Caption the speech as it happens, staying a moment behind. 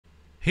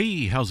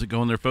Hey, how's it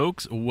going there,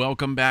 folks?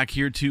 Welcome back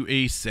here to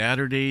a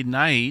Saturday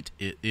night.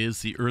 It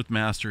is the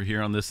Earthmaster here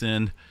on this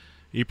end.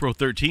 April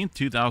 13th,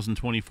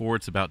 2024.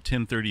 It's about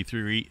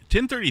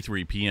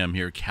 10:33 p.m.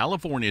 here,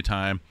 California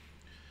time.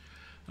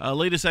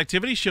 Latest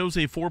activity shows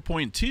a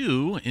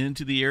 4.2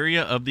 into the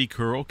area of the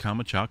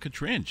Kuril-Kamchatka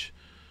Trench.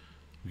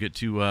 We'll get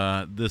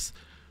to this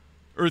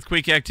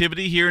earthquake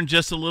activity here in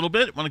just a little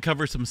bit. I want to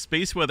cover some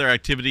space weather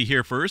activity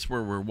here first,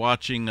 where we're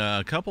watching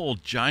a couple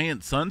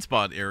giant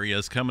sunspot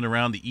areas coming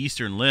around the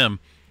eastern limb.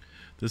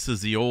 This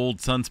is the old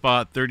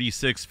sunspot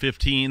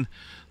 3615,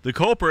 the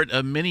culprit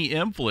of many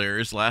M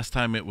flares. Last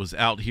time it was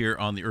out here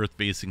on the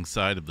earth-facing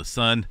side of the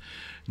sun.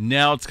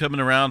 Now it's coming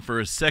around for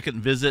a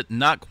second visit.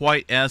 Not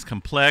quite as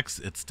complex.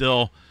 It's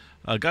still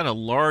got a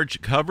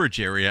large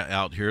coverage area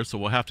out here, so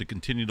we'll have to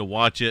continue to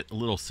watch it. A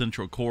little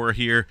central core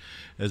here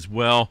as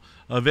well.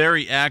 A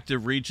very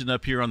active region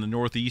up here on the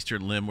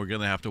northeastern limb we're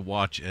going to have to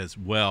watch as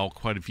well.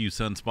 Quite a few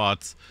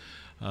sunspots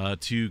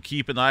to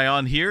keep an eye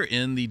on here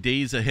in the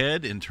days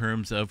ahead in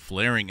terms of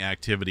flaring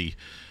activity.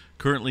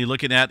 Currently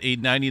looking at a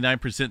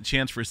 99%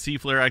 chance for C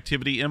flare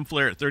activity, M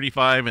flare at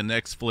 35, and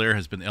X flare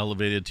has been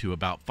elevated to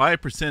about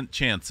 5%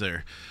 chance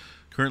there.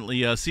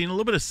 Currently seeing a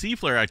little bit of C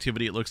flare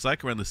activity, it looks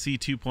like, around the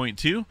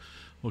C2.2.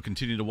 We'll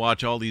continue to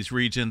watch all these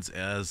regions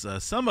as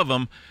some of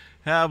them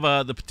have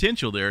the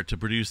potential there to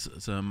produce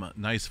some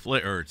nice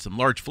flare, or some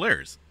large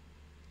flares.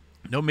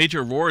 No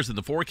major roars in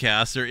the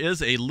forecast. There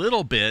is a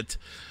little bit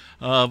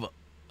of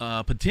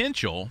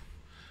potential.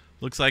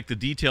 Looks like the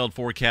detailed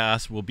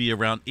forecast will be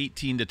around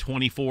 18 to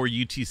 24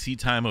 UTC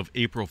time of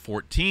April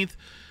 14th.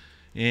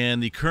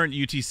 And the current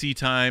UTC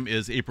time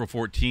is April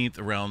 14th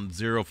around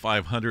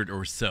 0500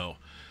 or so.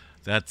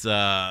 That's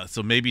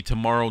so maybe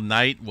tomorrow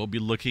night we'll be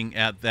looking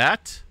at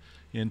that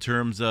in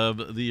terms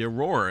of the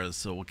auroras,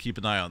 so we'll keep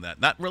an eye on that.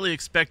 Not really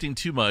expecting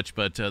too much,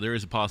 but there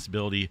is a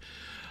possibility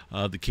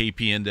of the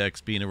KP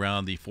index being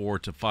around the 4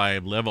 to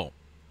 5 level.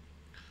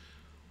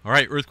 All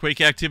right,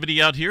 earthquake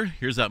activity out here.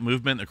 Here's that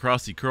movement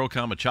across the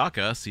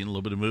Kuril-Kamchatka. Seeing a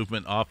little bit of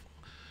movement off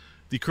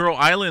the Kuril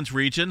Islands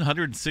region,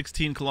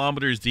 116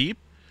 kilometers deep.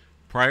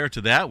 Prior to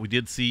that, we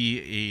did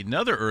see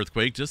another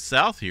earthquake just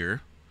south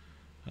here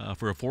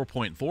for a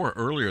 4.4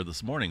 earlier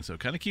this morning. So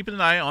kind of keeping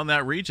an eye on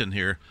that region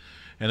here.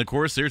 And, of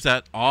course, there's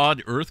that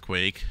odd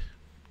earthquake,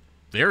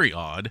 very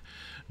odd,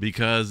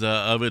 because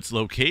of its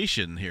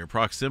location here.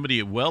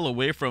 Proximity well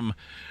away from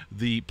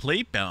the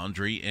plate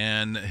boundary,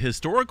 and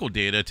historical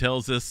data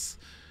tells us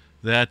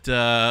that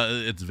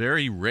it's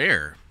very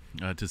rare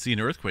to see an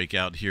earthquake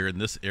out here in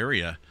this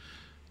area.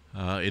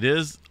 It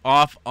is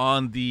off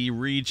on the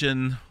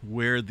region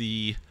where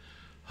the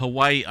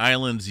Hawaii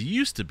Islands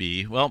used to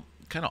be. Well,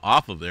 kind of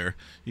off of there.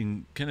 You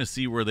can kind of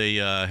see where they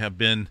have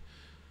been,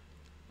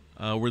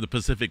 where the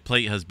Pacific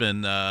plate has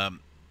been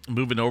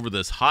moving over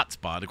this hot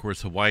spot. Of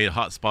course, Hawaii, a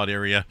hot spot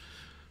area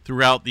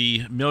throughout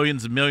the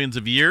millions and millions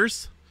of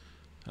years.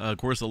 Of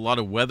course, a lot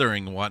of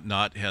weathering and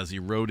whatnot has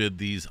eroded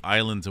these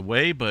islands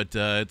away, but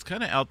it's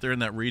kind of out there in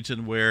that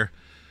region where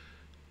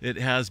it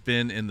has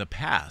been in the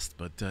past.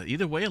 But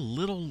either way, a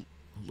little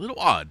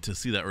odd to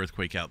see that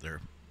earthquake out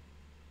there.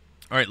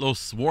 All right, a little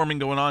swarming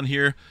going on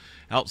here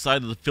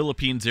outside of the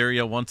Philippines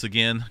area once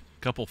again.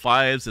 A couple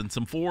 5s and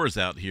some 4s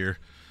out here.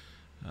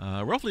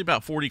 Roughly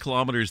about 40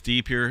 kilometers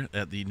deep here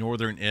at the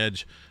northern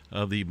edge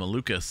of the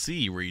Molucca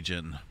Sea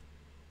region.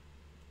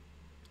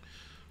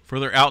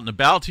 Further out and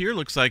about here,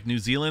 looks like New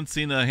Zealand's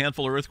seen a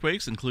handful of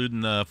earthquakes,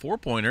 including a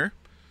 4-pointer.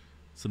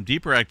 Some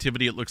deeper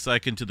activity, it looks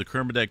like, into the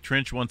Kermadec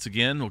Trench once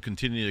again. We'll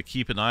continue to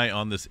keep an eye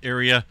on this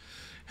area.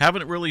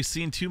 Haven't really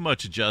seen too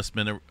much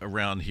adjustment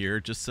around here.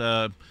 Just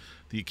the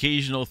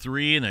occasional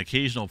 3 and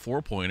occasional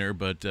 4-pointer,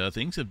 but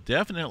things have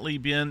definitely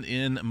been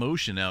in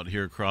motion out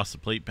here across the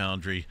plate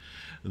boundary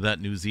that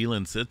New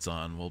Zealand sits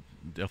on. We'll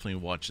definitely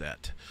watch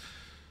that.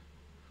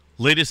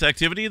 Latest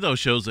activity, though,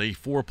 shows a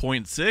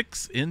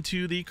 4.6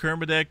 into the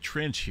Kermadec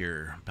Trench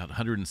here. About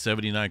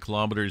 179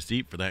 kilometers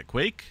deep for that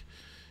quake.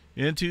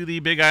 Into the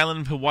Big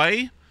Island of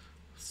Hawaii.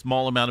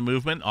 Small amount of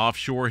movement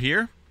offshore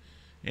here.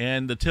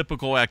 And the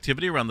typical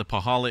activity around the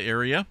Pahala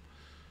area.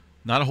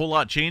 Not a whole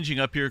lot changing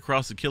up here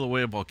across the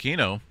Kilauea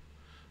volcano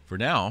for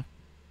now.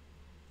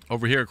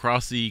 Over here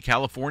across the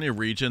California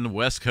region,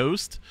 west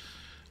coast,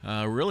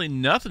 really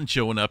nothing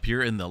showing up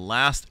here in the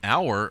last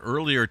hour.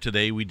 Earlier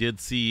today, we did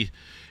see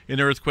an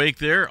earthquake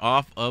there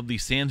off of the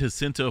San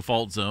Jacinto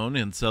fault zone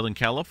in Southern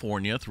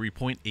California,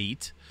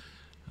 3.8.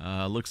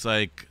 Looks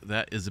like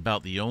that is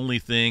about the only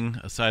thing,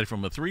 aside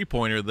from a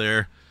 3-pointer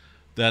there,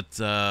 that's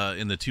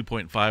in the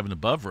 2.5 and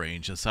above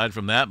range. Aside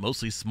from that,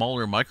 mostly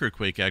smaller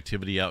microquake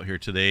activity out here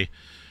today.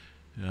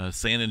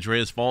 San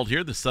Andreas Fault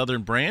here, the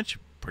southern branch,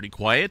 pretty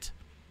quiet.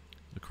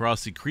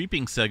 Across the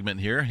creeping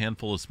segment here, a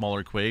handful of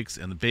smaller quakes.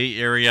 And the Bay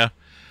Area,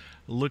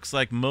 looks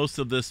like most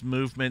of this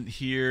movement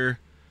here,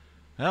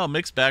 well,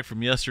 mixed back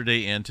from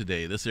yesterday and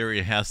today. This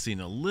area has seen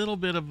a little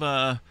bit of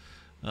a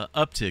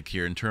uptick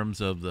here in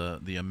terms of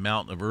the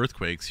amount of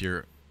earthquakes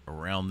here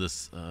around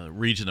this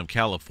region of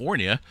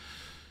California.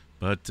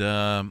 But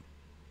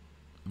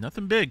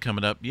nothing big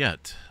coming up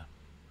yet.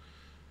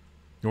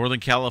 Northern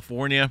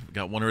California,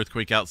 got one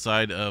earthquake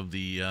outside of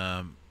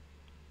the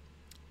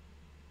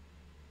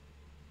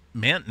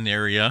Manton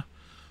area.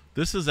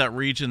 This is that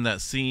region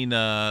that's seen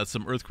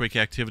some earthquake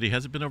activity.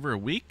 Has it been over a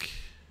week?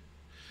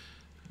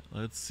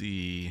 Let's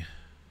see.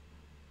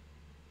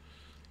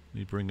 Let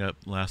me bring up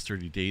last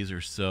 30 days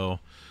or so.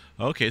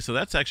 Okay, so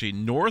that's actually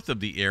north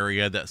of the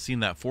area that's seen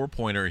that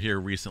 4-pointer here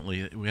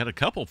recently. We had a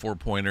couple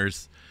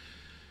 4-pointers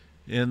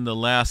in the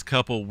last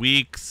couple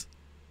weeks.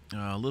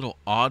 A little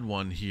odd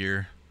one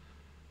here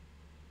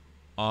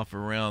off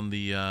around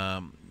the,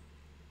 well,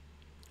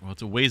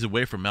 it's a ways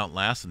away from Mount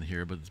Lassen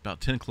here, but it's about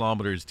 10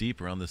 kilometers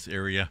deep around this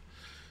area.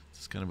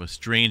 It's kind of a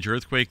strange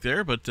earthquake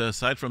there, but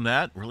aside from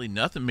that, really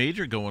nothing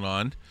major going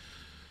on.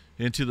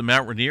 Into the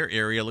Mount Rainier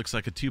area, looks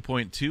like a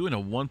 2.2 and a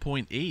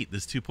 1.8.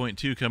 This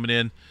 2.2 coming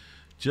in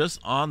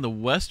just on the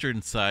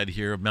western side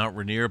here of Mount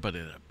Rainier, but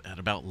at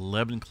about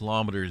 11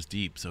 kilometers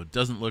deep. So it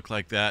doesn't look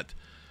like that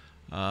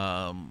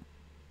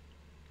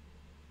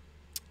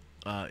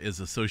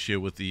is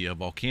associated with the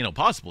volcano,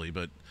 possibly,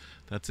 but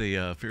that's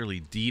a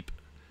fairly deep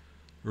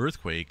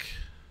earthquake.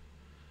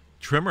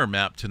 Tremor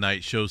map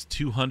tonight shows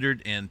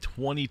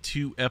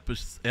 222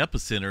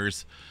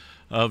 epicenters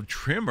of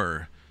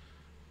tremor,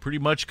 pretty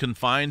much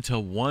confined to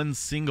one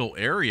single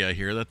area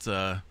here. That's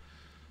a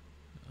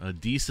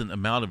decent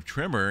amount of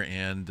tremor,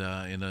 and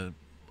in a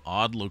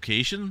odd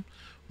location.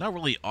 Not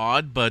really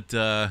odd, but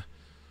for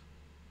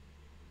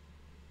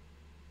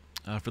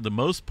the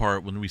most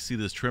part, when we see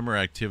this tremor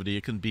activity,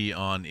 it can be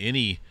on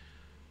any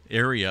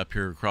area up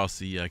here across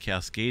the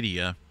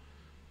Cascadia.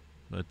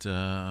 But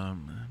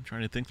I'm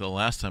trying to think the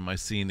last time I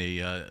seen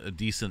a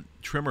decent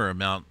tremor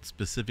amount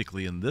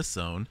specifically in this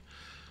zone.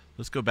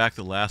 Let's go back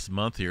to last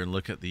month here and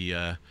look at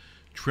the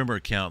tremor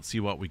count, see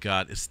what we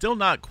got. It's still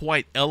not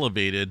quite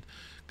elevated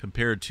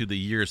compared to the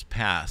years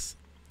past.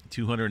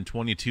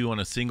 222 on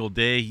a single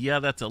day. Yeah,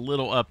 that's a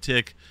little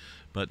uptick,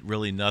 but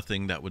really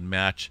nothing that would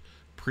match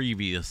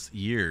previous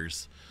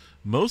years.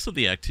 Most of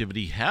the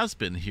activity has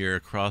been here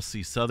across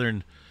the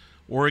southern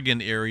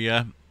Oregon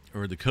area,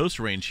 or the Coast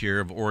Range here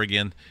of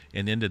Oregon,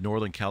 and into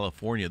Northern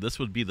California. This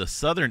would be the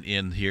southern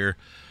end here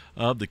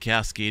of the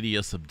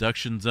Cascadia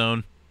subduction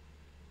zone.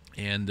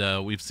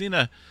 And we've seen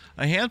a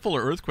handful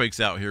of earthquakes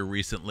out here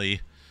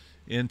recently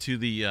into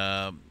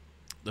the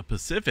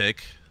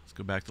Pacific. Let's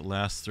go back to the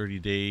last 30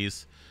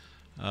 days.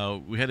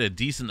 We had a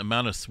decent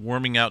amount of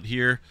swarming out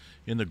here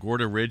in the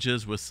Gorda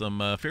Ridges with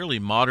some fairly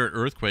moderate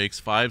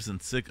earthquakes, 5s and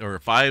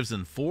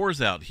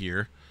 4s out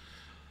here.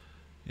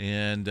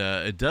 And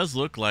it does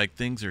look like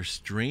things are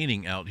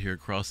straining out here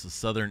across the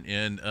southern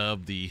end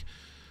of the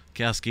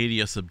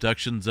Cascadia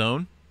subduction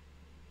zone.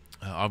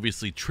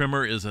 Obviously,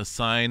 tremor is a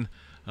sign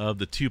of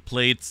the two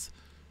plates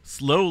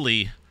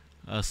slowly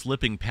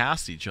slipping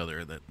past each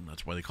other.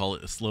 That's why they call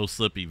it a slow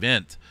slip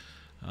event.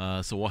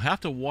 So we'll have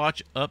to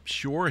watch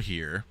upshore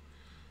here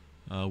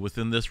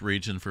within this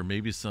region for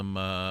maybe some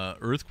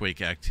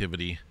earthquake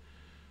activity.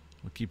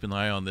 We'll keep an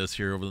eye on this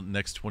here over the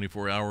next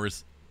 24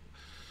 hours.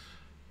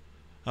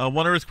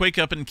 One earthquake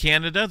up in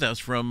Canada. That was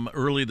from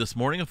early this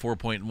morning, a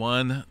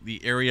 4.1.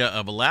 The area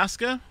of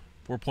Alaska,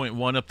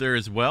 4.1 up there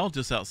as well,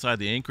 just outside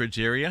the Anchorage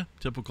area.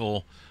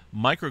 Typical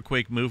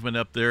microquake movement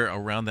up there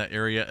around that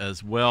area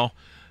as well.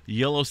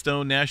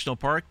 Yellowstone National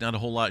Park, not a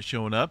whole lot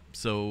showing up,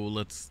 so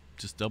let's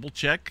just double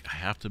check. I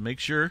have to make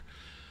sure.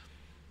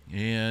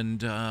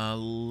 And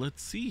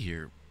let's see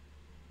here.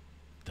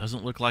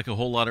 Doesn't look like a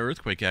whole lot of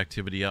earthquake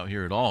activity out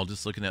here at all.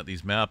 Just looking at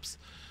these maps,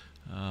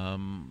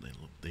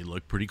 they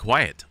look pretty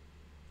quiet.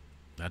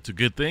 That's a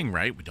good thing,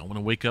 right? We don't want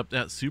to wake up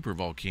that super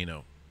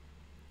volcano.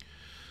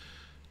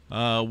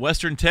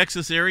 Western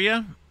Texas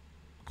area,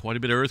 quite a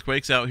bit of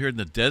earthquakes out here in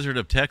the desert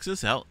of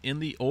Texas, out in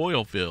the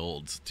oil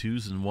fields.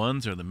 2s and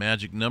 1s are the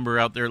magic number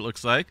out there, it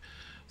looks like.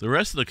 The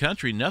rest of the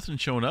country, nothing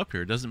showing up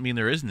here. Doesn't mean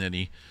there isn't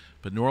any,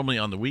 but normally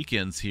on the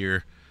weekends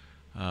here,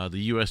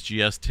 the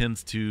USGS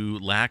tends to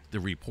lack the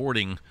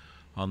reporting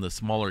on the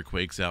smaller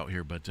quakes out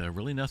here, but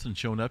really nothing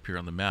showing up here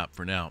on the map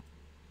for now.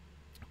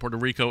 Puerto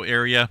Rico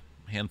area,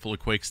 handful of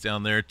quakes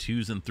down there,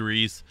 2s and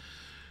 3s.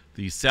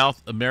 The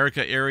South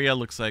America area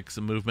looks like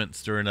some movement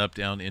stirring up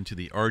down into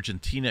the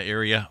Argentina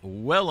area,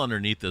 well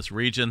underneath this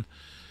region.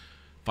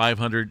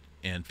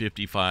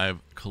 555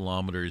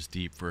 kilometers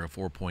deep for a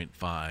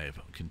 4.5.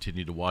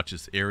 Continue to watch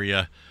this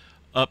area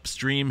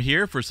upstream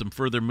here for some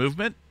further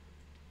movement.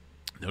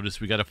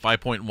 Notice we got a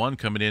 5.1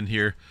 coming in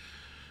here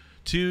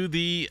to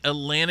the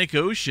Atlantic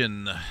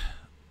Ocean,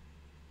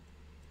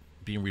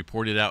 being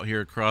reported out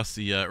here across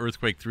the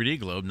earthquake 3D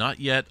globe. Not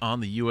yet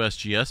on the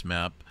USGS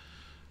map.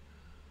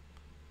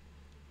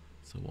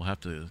 So we'll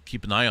have to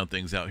keep an eye on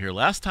things out here.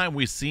 Last time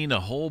we seen a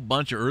whole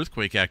bunch of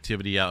earthquake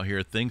activity out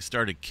here, things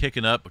started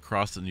kicking up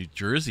across the New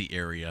Jersey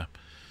area.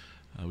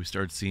 We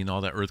started seeing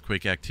all that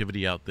earthquake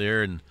activity out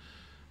there, and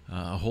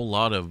a whole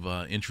lot of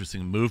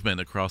interesting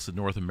movement across the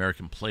North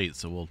American plate.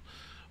 So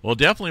we'll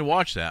definitely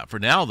watch that. For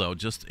now, though,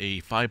 just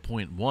a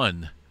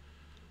 5.1.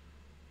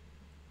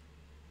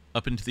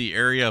 Up into the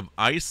area of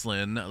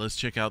Iceland, let's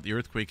check out the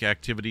earthquake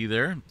activity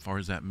there as far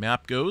as that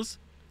map goes.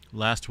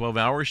 Last 12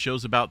 hours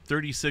shows about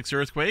 36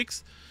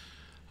 earthquakes.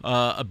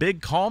 A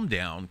big calm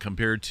down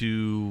compared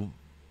to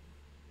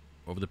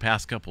over the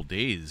past couple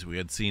days. We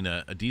had seen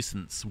a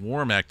decent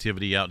swarm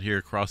activity out here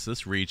across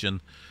this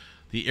region.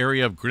 The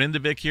area of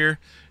Grindavik here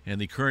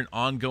and the current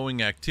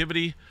ongoing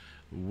activity.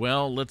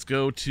 Well, let's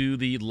go to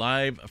the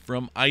live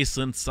from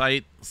Iceland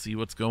site, see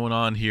what's going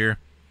on here.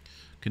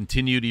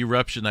 Continued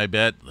eruption, I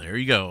bet. There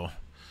you go.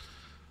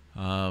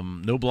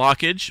 No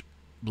blockage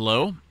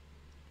below.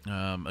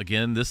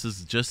 Again, this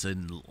is just a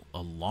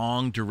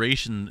long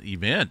duration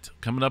event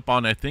coming up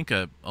on, I think,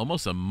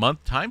 almost a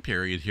month time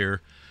period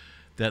here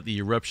that the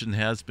eruption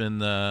has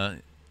been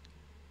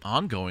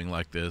ongoing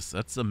like this.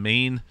 That's the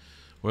main,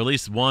 or at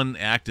least one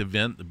active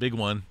event, the big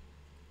one.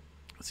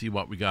 Let's see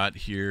what we got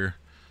here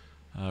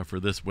for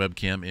this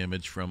webcam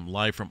image from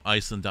live from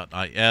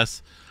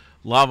Iceland.is.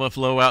 Lava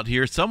flow out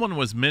here. Someone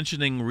was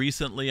mentioning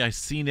recently, I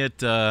seen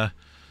it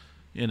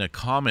in a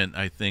comment,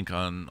 I think,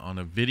 on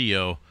a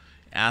video,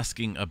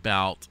 asking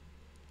about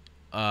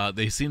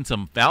they seen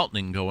some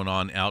fountaining going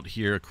on out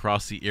here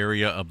across the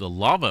area of the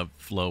lava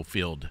flow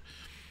field.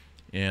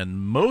 And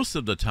most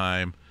of the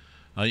time,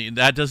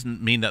 that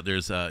doesn't mean that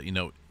there's a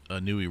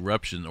new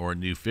eruption or a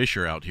new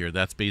fissure out here.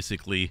 That's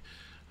basically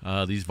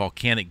these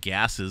volcanic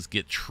gases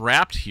get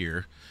trapped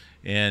here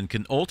and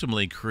can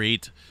ultimately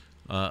create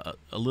a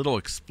little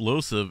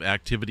explosive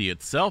activity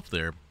itself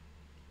there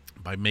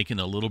by making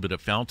a little bit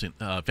of fountaining.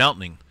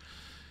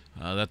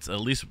 That's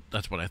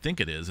what I think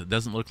it is. It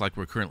doesn't look like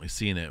we're currently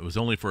seeing it. It was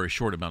only for a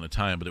short amount of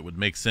time, but it would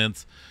make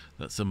sense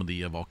that some of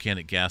the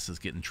volcanic gases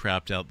getting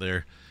trapped out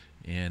there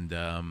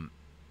and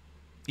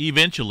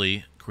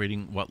eventually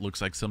creating what looks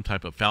like some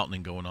type of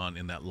fountaining going on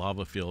in that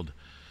lava field.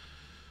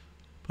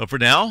 But for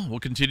now, we'll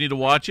continue to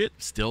watch it.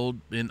 Still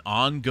an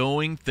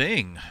ongoing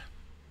thing.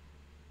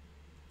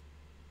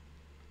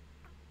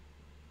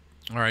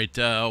 All right,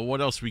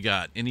 what else we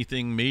got?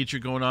 Anything major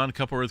going on? A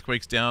couple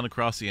earthquakes down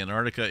across the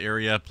Antarctica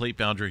area. Plate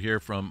boundary here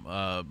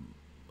from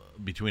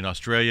between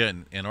Australia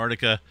and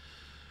Antarctica.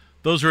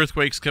 Those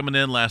earthquakes coming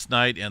in last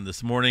night and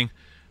this morning.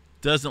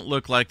 Doesn't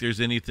look like there's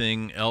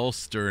anything else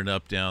stirring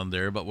up down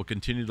there, but we'll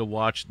continue to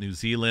watch New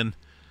Zealand.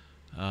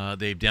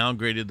 They've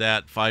downgraded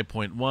that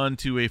 5.1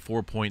 to a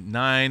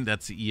 4.9.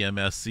 That's the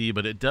EMSC,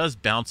 but it does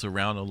bounce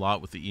around a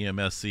lot with the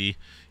EMSC.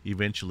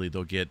 Eventually,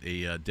 they'll get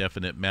a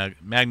definite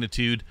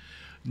magnitude.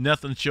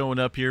 Nothing showing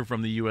up here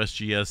from the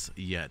USGS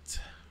yet.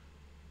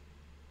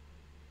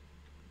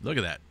 Look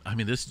at that. I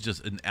mean, this is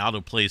just an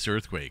out-of-place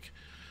earthquake.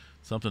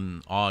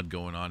 Something odd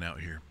going on out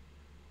here.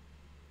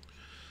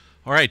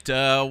 All right,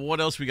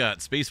 what else we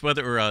got? Space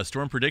Weather or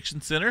Storm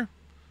Prediction Center.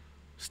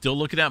 Still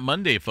looking at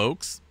Monday,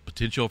 folks.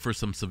 Potential for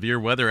some severe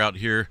weather out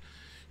here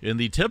in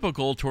the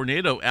typical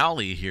tornado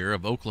alley here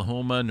of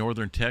Oklahoma,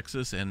 northern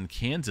Texas, and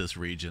Kansas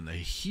region. A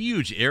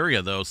huge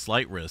area, though,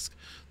 slight risk.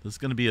 This is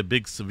going to be a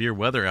big severe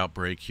weather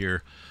outbreak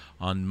here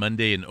on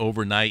Monday and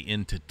overnight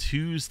into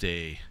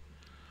Tuesday.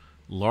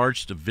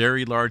 Large to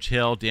very large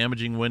hail,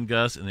 damaging wind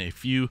gusts, and a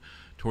few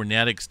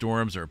tornadic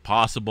storms are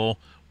possible.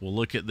 We'll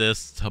look at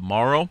this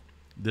tomorrow.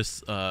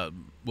 This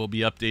will be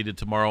updated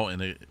tomorrow,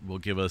 and it will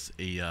give us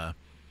a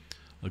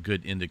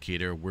good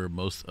indicator where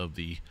most of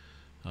the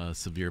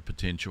severe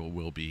potential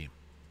will be.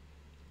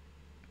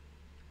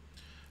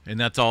 And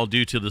that's all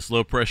due to this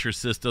low pressure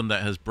system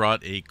that has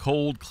brought a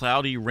cold,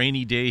 cloudy,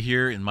 rainy day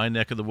here in my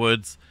neck of the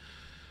woods.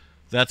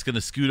 That's going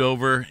to scoot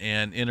over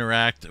and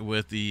interact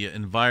with the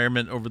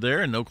environment over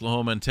there in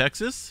Oklahoma and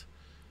Texas.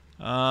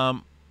 Yeah,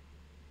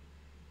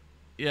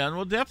 and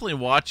we'll definitely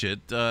watch it.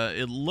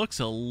 It looks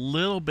a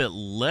little bit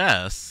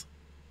less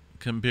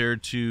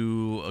compared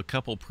to a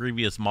couple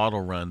previous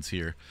model runs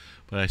here,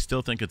 but I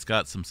still think it's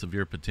got some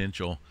severe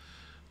potential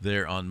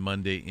there on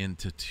Monday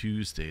into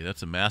Tuesday.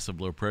 That's a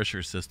massive low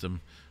pressure system.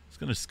 It's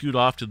going to scoot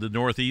off to the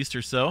northeast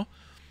or so.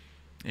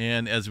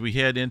 And as we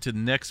head into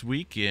next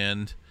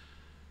weekend,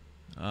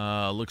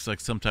 looks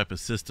like some type of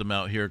system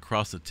out here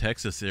across the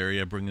Texas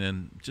area, bringing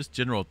in just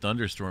general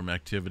thunderstorm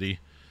activity.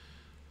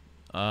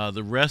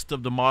 The rest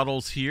of the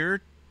models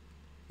here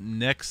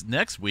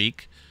next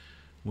week,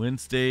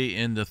 Wednesday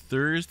into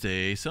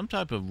Thursday, some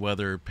type of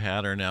weather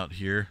pattern out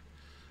here,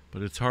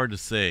 but it's hard to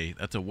say.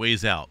 That's a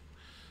ways out,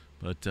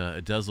 but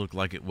it does look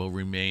like it will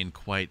remain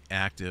quite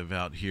active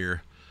out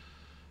here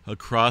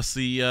across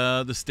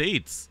the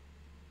states.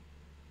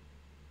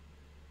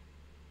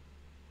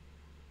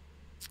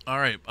 All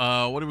right,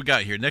 what do we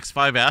got here? Next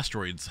 5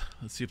 asteroids.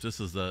 Let's see if this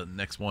is the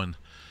next one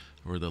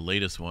or the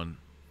latest one.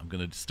 I'm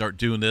going to start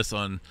doing this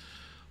on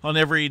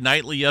every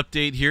nightly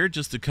update here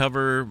just to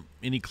cover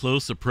any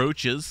close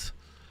approaches.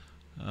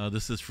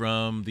 This is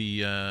from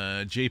the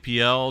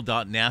jpl.nasa.gov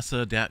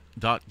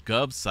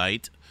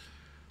site.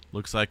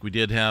 Looks like we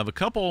did have a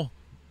couple.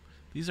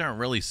 These aren't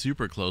really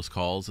super close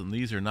calls, and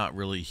these are not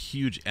really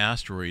huge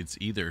asteroids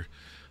either.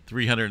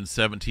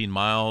 317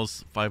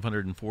 miles,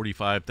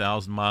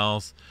 545,000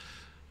 miles.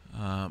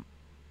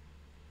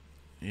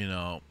 You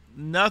know,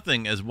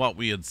 nothing as what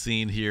we had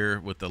seen here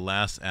with the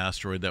last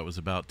asteroid that was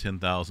about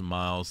 10,000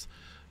 miles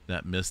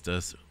that missed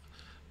us.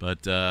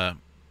 But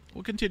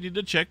we'll continue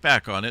to check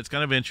back on it. It's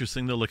kind of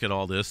interesting to look at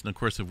all this. And, of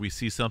course, if we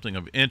see something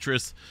of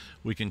interest,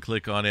 we can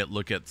click on it,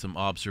 look at some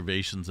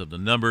observations of the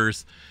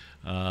numbers,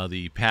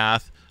 the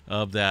path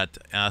of that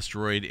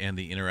asteroid, and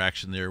the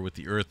interaction there with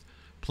the Earth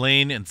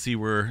plane, and see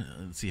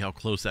how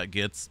close that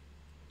gets.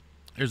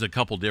 There's a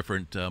couple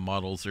different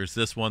models. There's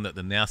this one that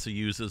the NASA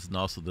uses, and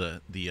also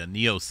the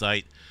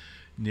NEO-site,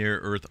 Near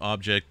Earth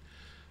Object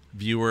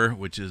Viewer,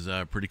 which is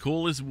pretty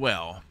cool as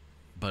well.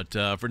 But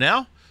for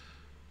now,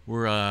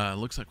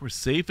 looks like we're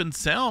safe and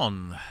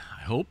sound,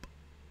 I hope.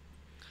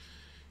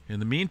 In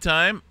the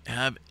meantime,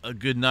 have a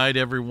good night,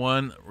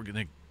 everyone. We're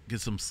going to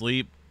get some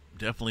sleep.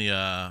 Definitely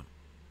a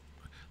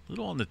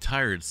little on the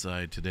tired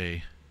side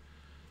today.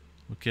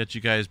 We'll catch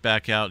you guys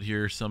back out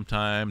here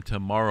sometime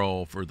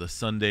tomorrow for the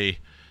Sunday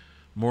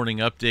morning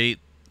update.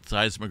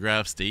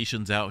 Seismograph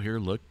stations out here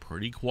look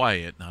pretty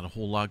quiet. Not a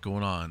whole lot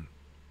going on.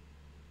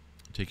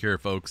 Take care,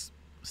 folks.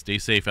 Stay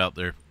safe out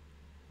there.